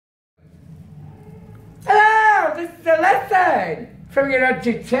this is a lesson from your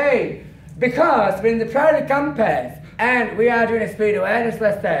auntie T. Because we're in the Pride of Campus and we are doing a speed awareness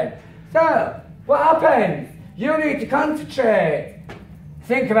lesson. So, what happens? You need to concentrate.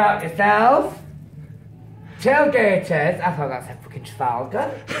 Think about yourself. Tailgaters, I thought that's a fucking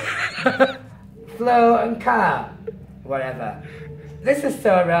Trafalgar. Flo and Cat, whatever. This is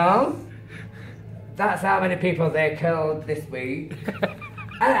so wrong. That's how many people they killed this week.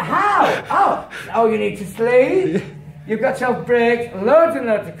 And how? Oh, you need to sleep. You've got to have breaks, loads and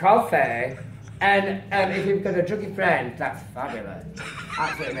loads of coffee. And if you've got a druggy friend, that's fabulous.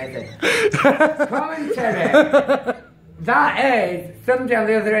 Absolutely amazing. Commentary. That is somebody on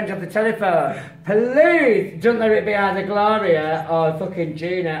the other end of the telephone. Please don't let it be either Gloria or fucking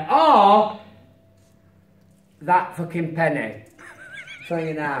Gina or that fucking Penny. I'm telling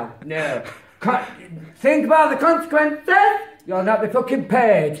you now. No. Think about the consequences. You'll not be fucking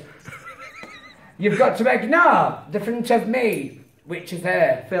paid. You've got to ignore the front of me, which is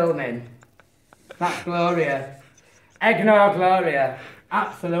her filming. That's Gloria. Ignore Gloria.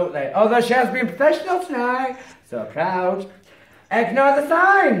 Absolutely. Although she has been professional tonight. So proud. Ignore the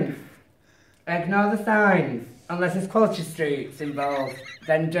signs. Ignore the signs. Unless there's Culture Streets involved.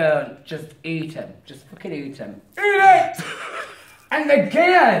 Then don't. Just eat them. Just fucking eat them. Eat it! And the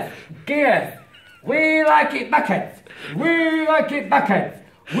gears. Gears. We like it buckets. We like it buckets.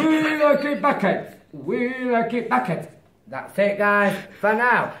 We like it buckets. We like it buckets. That's it, guys. For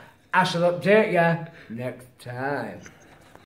now. I shall update you next time.